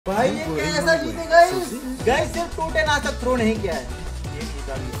भाई ये कैसा जीते गाइस? गाइस सिर्फ टोटल आज तक थ्रो नहीं किया है। ये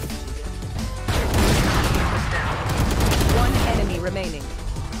जीता भी है। One enemy remaining.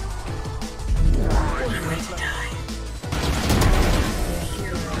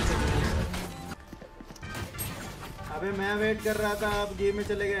 अबे मैं वेट कर रहा था, आप गेम में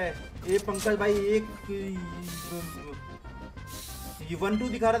चले गए। ये पंकज भाई एक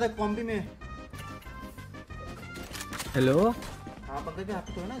 1-2 दिखा रहा था कॉम्पी में। हेलो हाँ पंकज भाई, आप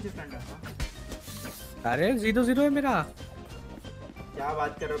तो है ना फ्रेंड? अरे 0-0 है मेरा। क्या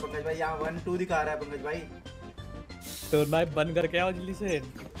बात कर रहे हो पंकज भाई? यहाँ 1-2 दिखा रहा है पंकज भाई। तो मैं बंद करके आओ जल्दी से,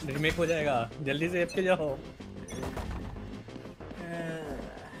 रीमेक हो जाएगा। जल्दी से ऐप पे जाओ।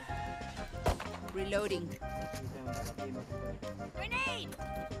 Reloading. Grenade.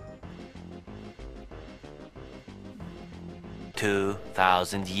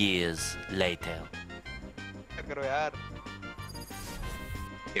 2,000 years later. करो यार।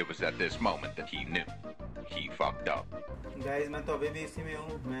 It was at this moment that he knew he fucked up. Guys मैं तो अभी भी इसी में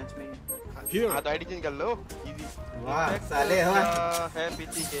हूँ, मैच में। हाँ तो आईडी चेंज कर लो। इजी। वाह साले हो। है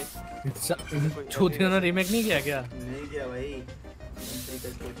पीसी के। चौथी ने रीमेक नहीं किया क्या? नहीं किया भाई। एंट्री का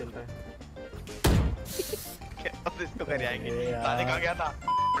स्कोर चल रहा है। अब इसको कर आएंगे। ताने कहाँ गया था?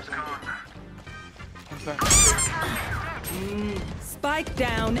 Spike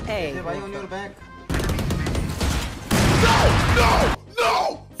down A. भाई on your back. No!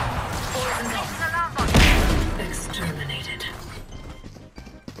 Exterminated.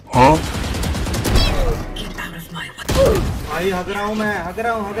 Huh? Get out of my way. भाई हग रहा हूँ मैं, हग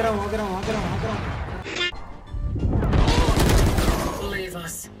रहा हूँ। Leave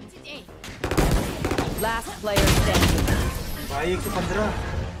us. Last player standing. भाई 115.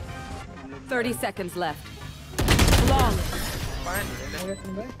 30 seconds left. Long.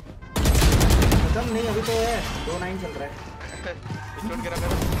 खत्म नहीं, अभी तो है 2-9 चल रहा है। छोड़ के रखा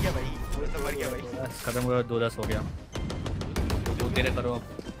क्या भाई? वो तो मर गया भाई। खत्म करो, 2-10 हो गया। जो तेरे करो अब।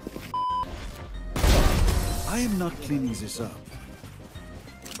 I am not cleaning this up.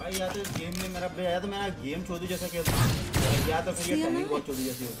 भाई या तो गेम में मेरा या तो मेरा गेम छोड़ू जैसा खेलता हूँ, या तो फिर ये टाइमिंग बहुत छोड़ू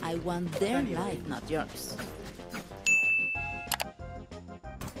जैसी होती है। I want their life, not yours.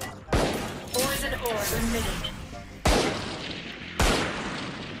 Poison orb emitting.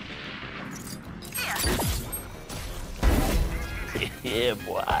 Yeah,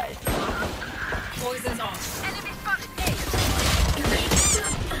 boy. Poison's off. Enemy spotted.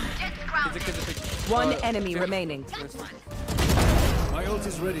 One enemy remaining. My ult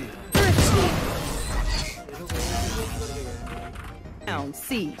is ready. Down C.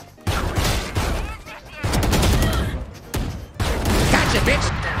 Gotcha, bitch!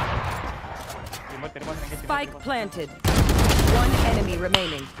 Spike planted. One enemy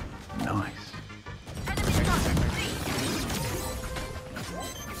remaining. Nice.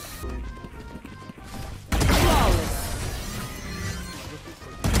 Flawless.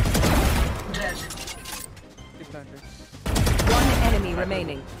 One enemy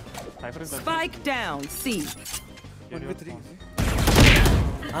remaining. Spike down C.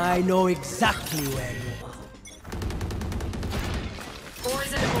 I know exactly where you are.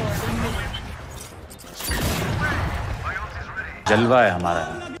 Poison orb emitting. जलवा है हमारा।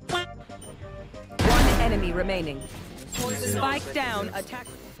 One enemy remaining. Spike down. Attack.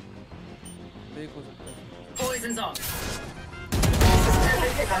 Poison's off.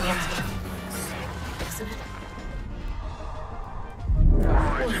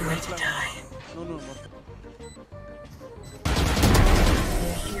 One way to die.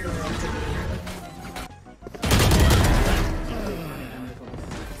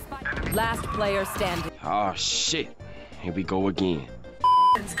 Last player standing. Oh shit. Here we go again.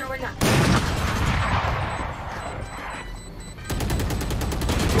 It's going up.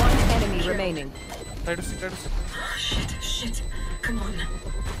 One enemy remaining. Shit. Come on.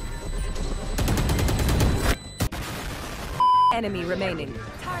 Enemy remaining.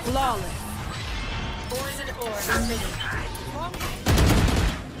 Flawless. Poison orb emitting.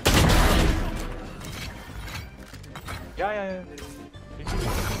 Yeah.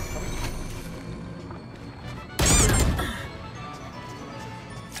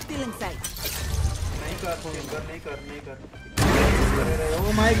 Still inside. नहीं कर।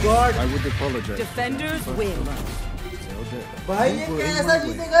 Oh my God. I would apologize. Defenders win. भाई ये कैसा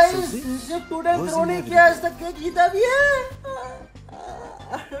जीते guys? सिर्फ total throw नहीं किया आज तक, क्या जीता भी है?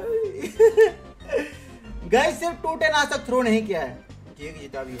 गाइस सिर्फ टोटल आज तक थ्रो नहीं किया है, एक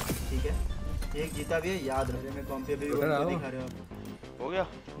जीता भी है। ठीक है, एक जीता भी है, याद रखिए। मैं कॉम्पी भी दिखा रहे हो हो गया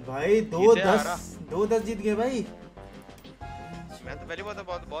भाई। 2-10 जीत गए भाई। मैं तो पहले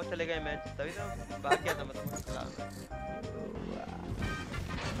बहुत चले गए मैच, तभी तो बात किया था मतलब।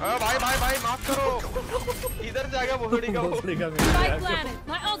 भाई भाई भाई माफ करो, इधर से आ गया भोसड़ी का। Spike planted.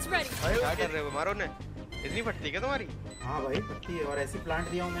 My ult's ready. क्या कर रहे हो, मारो ने। इतनी फटती है क्या तुम्हारी? हाँ भाई फटती है, और ऐसी प्लांट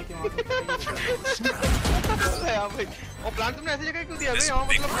दिया हूँ मैं कि वहाँ से यार भाई, और प्लांट तुमने ऐसी जगह क्यों दिया भाई? यहाँ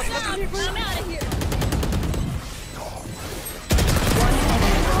मतलब I'm out of here. One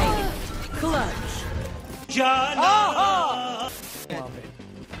enemy remaining. Clutch.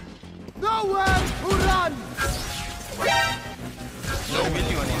 Nowhere to run!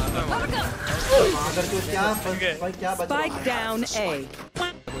 अगर तू क्या भाई क्या बच रहा Spike down A.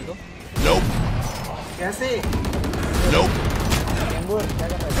 कैसे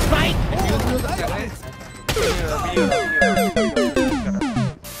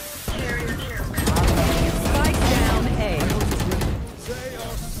Spike down A.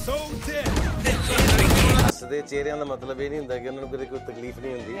 ਹੱਸਦੇ ਚਿਹਰਿਆਂ ਦਾ ਮਤਲਬ ਇਹ ਨਹੀਂ ਹੁੰਦਾ ਕਿ ਉਹਨਾਂ ਨੂੰ ਕਦੇ ਕੋਈ ਤਕਲੀਫ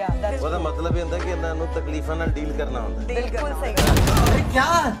ਨਹੀਂ ਹੁੰਦੀ, ਉਹਦਾ ਮਤਲਬ ਇਹ ਹੁੰਦਾ ਕਿ ਇਹਨਾਂ ਨੂੰ ਤਕਲੀਫਾਂ ਨਾਲ ਡੀਲ ਕਰਨਾ ਹੁੰਦਾ। बिल्कुल सही। अरे क्या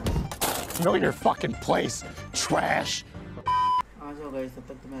Know your fucking place, trash. आ जाओ गाइस, तब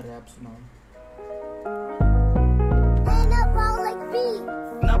तक तुम्हें रैप सुनाऊं।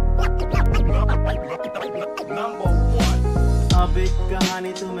 अब एक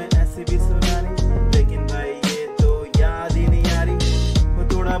कहानी तुम्हें ऐसी भी सुनानी, लेकिन भाई ये तो याद ही नहीं आ रही। वो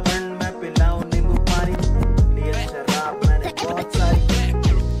थोड़ा बंद मैं पिलाऊं नींबू पानी, लिया शराब मैंने बहुत सारी,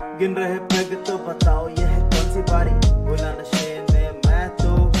 गिन रहे पैग तो बताओ ये है कौन सी बारी। बोला नशे में मैं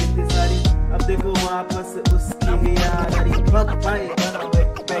तो गिनती सारी, अब देखो वापस उसकी याद आ रही। भाई बनाओ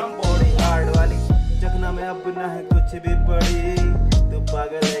एक पैग बॉडी हार्ड वाली, चखना में अब ना है